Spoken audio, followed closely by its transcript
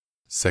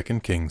2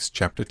 Kings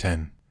chapter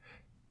 10.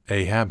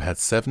 Ahab had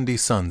 70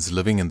 sons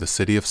living in the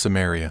city of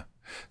Samaria.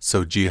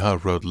 So Jehu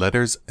wrote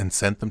letters and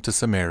sent them to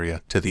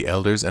Samaria, to the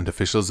elders and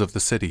officials of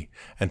the city,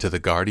 and to the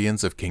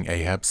guardians of King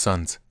Ahab's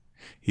sons.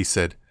 He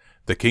said,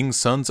 "The king's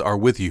sons are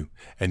with you,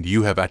 and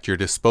you have at your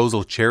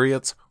disposal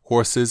chariots,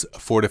 horses, a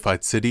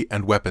fortified city,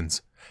 and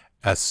weapons.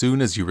 As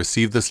soon as you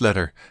receive this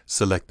letter,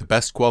 select the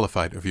best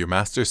qualified of your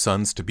master's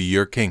sons to be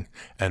your king,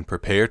 and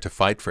prepare to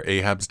fight for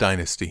Ahab's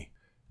dynasty."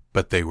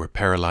 But they were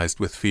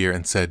paralyzed with fear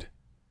and said,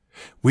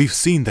 "We've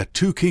seen that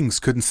 2 kings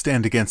couldn't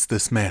stand against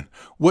this man.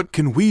 What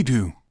can we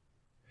do?"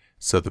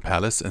 So the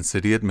palace and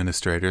city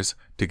administrators,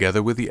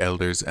 together with the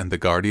elders and the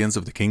guardians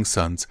of the king's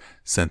sons,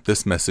 sent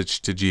this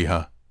message to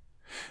Jehu.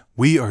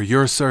 "We are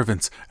your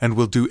servants, and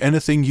will do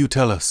anything you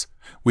tell us.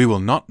 We will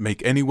not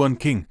make anyone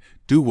king.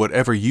 Do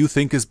whatever you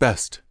think is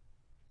best."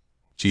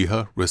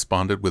 Jehu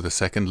responded with a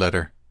second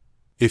letter.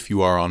 "If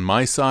you are on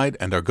my side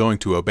and are going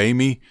to obey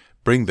me,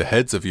 bring the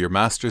heads of your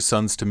master's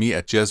sons to me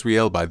at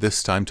Jezreel by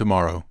this time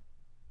tomorrow."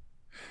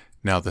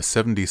 Now the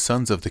 70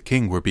 sons of the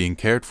king were being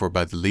cared for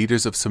by the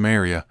leaders of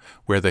Samaria,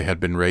 where they had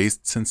been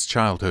raised since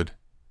childhood.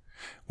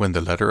 When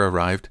the letter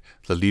arrived,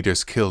 the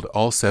leaders killed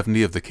all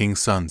 70 of the king's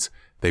sons.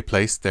 They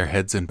placed their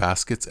heads in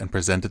baskets and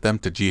presented them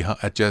to Jehu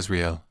at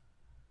Jezreel.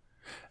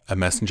 A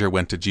messenger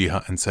went to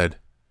Jehu and said,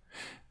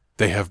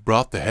 "They have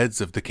brought the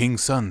heads of the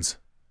king's sons."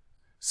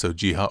 So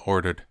Jehu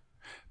ordered,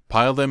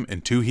 "Pile them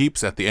in 2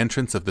 heaps at the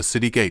entrance of the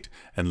city gate,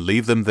 and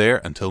leave them there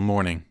until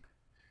morning."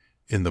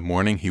 In the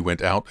morning he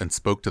went out and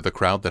spoke to the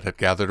crowd that had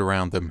gathered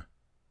around them.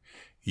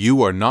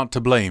 "You are not to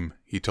blame,"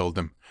 he told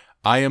them.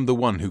 "I am the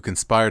one who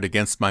conspired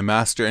against my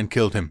master and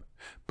killed him.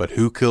 But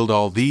who killed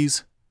all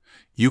these?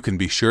 You can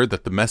be sure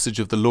that the message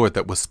of the Lord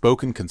that was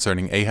spoken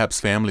concerning Ahab's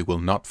family will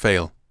not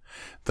fail.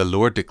 The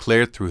Lord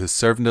declared through his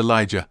servant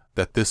Elijah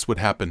that this would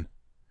happen."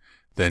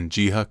 Then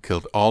Jehu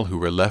killed all who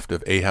were left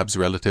of Ahab's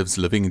relatives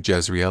living in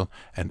Jezreel,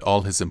 and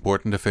all his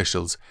important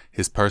officials,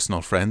 his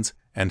personal friends,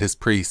 and his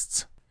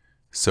priests.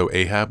 So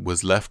Ahab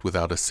was left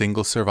without a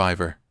single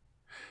survivor.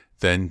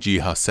 Then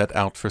Jehu set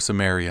out for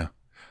Samaria.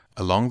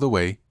 Along the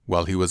way,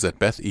 while he was at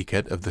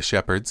Beth-eked of the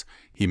shepherds,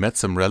 he met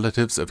some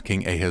relatives of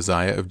King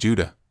Ahaziah of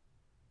Judah.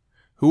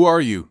 "Who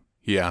are you?"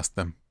 he asked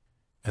them.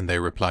 And they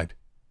replied,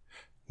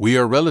 "We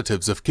are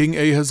relatives of King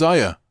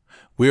Ahaziah.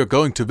 We are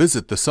going to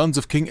visit the sons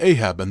of King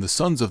Ahab and the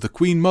sons of the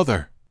queen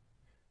mother."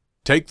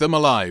 "Take them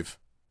alive,"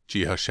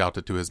 Jehu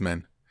shouted to his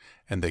men.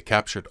 And they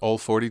captured all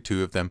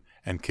 42 of them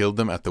and killed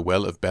them at the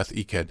well of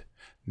Beth-eked.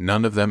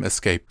 None of them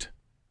escaped.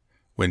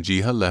 When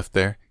Jehu left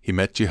there, he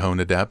met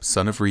Jehonadab,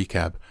 son of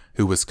Recab,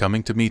 who was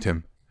coming to meet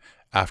him.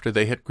 After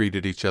they had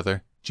greeted each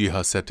other,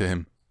 Jehu said to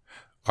him,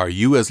 "Are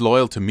you as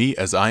loyal to me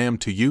as I am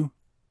to you?"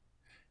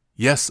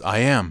 "Yes, I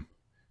am,"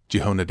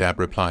 Jehonadab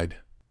replied.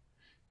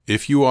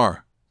 "If you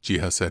are,"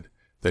 Jehu said,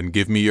 "then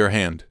give me your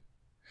hand."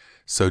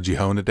 So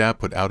Jehonadab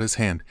put out his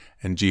hand,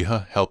 and Jehu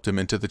helped him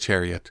into the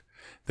chariot.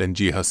 Then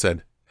Jehu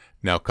said,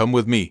 "Now come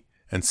with me,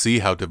 and see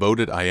how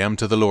devoted I am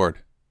to the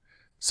Lord."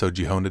 So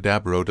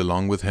Jehonadab rode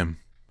along with him.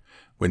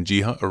 When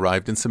Jehu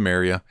arrived in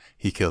Samaria,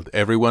 he killed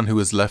everyone who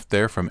was left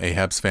there from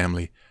Ahab's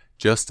family,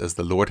 just as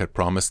the Lord had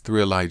promised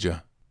through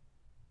Elijah.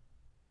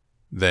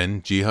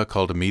 Then Jehu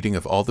called a meeting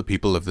of all the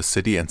people of the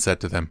city and said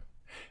to them,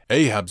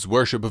 "Ahab's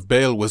worship of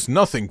Baal was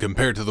nothing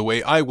compared to the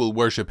way I will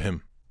worship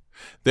him.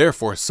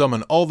 Therefore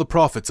summon all the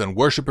prophets and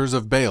worshippers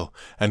of Baal,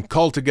 and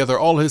call together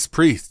all his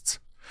priests.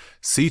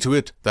 See to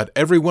it that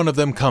every one of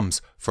them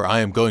comes, for I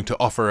am going to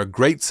offer a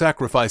great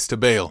sacrifice to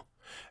Baal.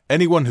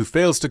 Anyone who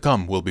fails to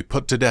come will be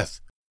put to death."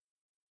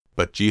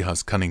 But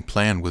Jehu's cunning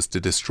plan was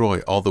to destroy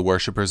all the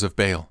worshippers of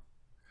Baal.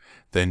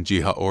 Then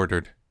Jehu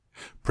ordered,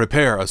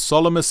 "Prepare a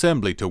solemn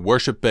assembly to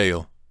worship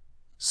Baal."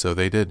 So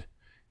they did.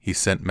 He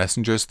sent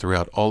messengers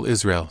throughout all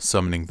Israel,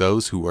 summoning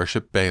those who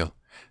worship Baal.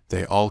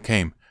 They all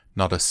came,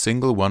 not a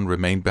single one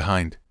remained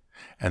behind.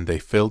 And they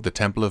filled the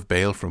temple of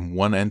Baal from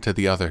one end to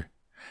the other.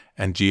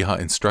 And Jehu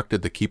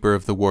instructed the keeper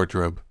of the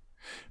wardrobe,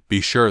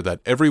 "Be sure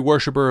that every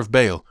worshipper of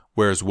Baal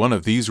wears one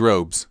of these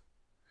robes."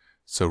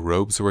 So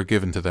robes were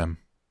given to them.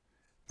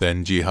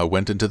 Then Jehu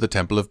went into the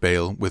temple of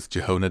Baal with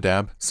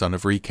Jehonadab, son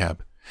of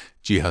Recab.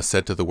 Jehu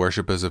said to the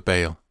worshippers of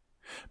Baal,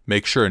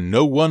 "Make sure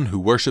no one who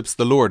worships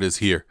the Lord is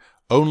here,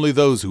 only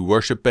those who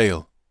worship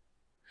Baal."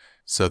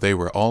 So they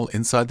were all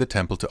inside the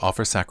temple to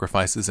offer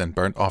sacrifices and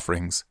burnt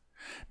offerings.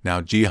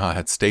 Now Jehu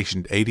had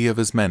stationed 80 of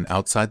his men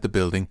outside the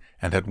building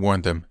and had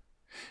warned them,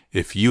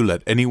 "If you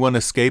let anyone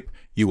escape,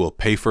 you will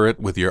pay for it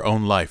with your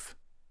own life."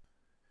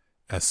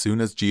 As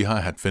soon as Jehu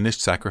had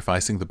finished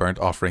sacrificing the burnt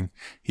offering,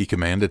 he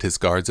commanded his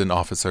guards and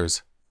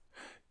officers,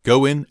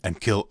 "Go in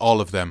and kill all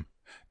of them.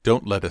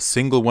 Don't let a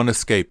single one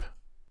escape."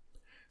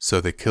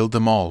 So they killed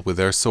them all with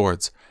their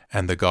swords,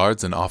 and the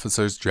guards and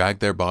officers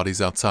dragged their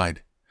bodies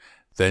outside.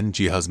 Then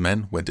Jehu's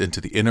men went into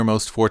the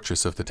innermost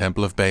fortress of the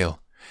temple of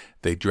Baal.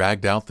 They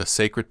dragged out the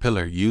sacred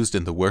pillar used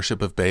in the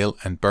worship of Baal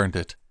and burned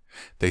it.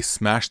 They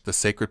smashed the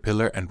sacred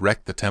pillar and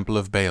wrecked the temple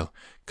of Baal,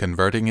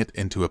 converting it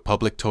into a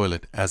public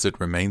toilet as it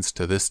remains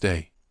to this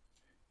day.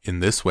 In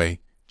this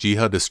way,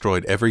 Jehu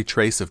destroyed every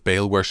trace of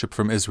Baal worship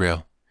from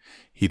Israel.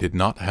 He did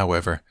not,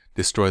 however,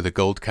 destroy the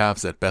gold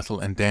calves at Bethel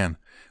and Dan,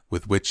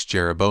 with which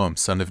Jeroboam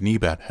son of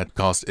Nebat had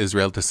caused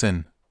Israel to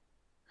sin.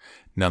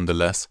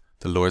 Nonetheless,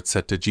 the Lord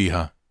said to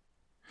Jehu,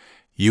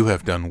 "You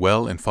have done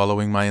well in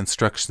following my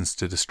instructions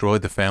to destroy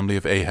the family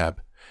of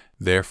Ahab.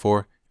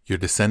 Therefore, your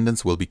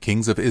descendants will be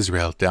kings of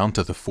Israel down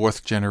to the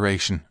 4th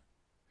generation."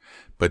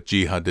 But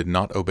Jehu did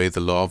not obey the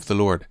law of the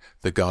Lord,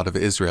 the God of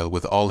Israel,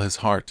 with all his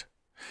heart.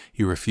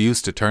 He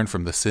refused to turn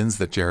from the sins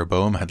that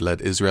Jeroboam had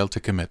led Israel to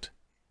commit.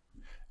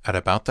 At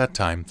about that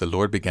time, the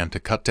Lord began to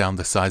cut down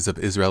the size of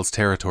Israel's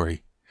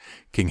territory.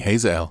 King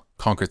Hazael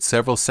conquered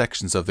several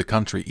sections of the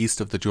country east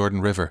of the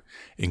Jordan River,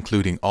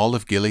 including all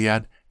of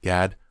Gilead,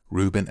 Gad,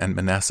 Reuben, and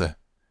Manasseh.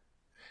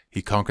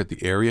 He conquered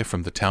the area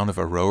from the town of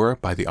Aroer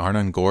by the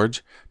Arnon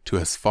Gorge to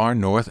as far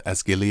north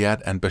as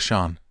Gilead and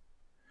Bashan.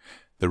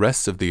 The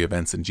rest of the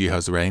events in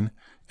Jehu's reign,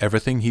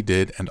 everything he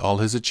did and all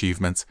his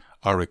achievements,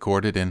 are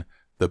recorded in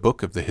the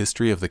book of the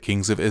history of the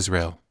kings of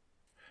Israel.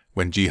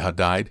 When Jehu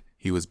died,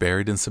 he was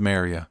buried in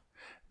Samaria.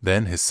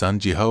 Then his son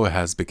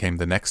Jehoahaz became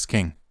the next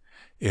king.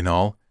 In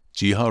all,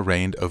 Jehu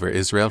reigned over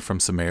Israel from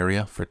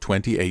Samaria for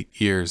 28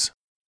 years.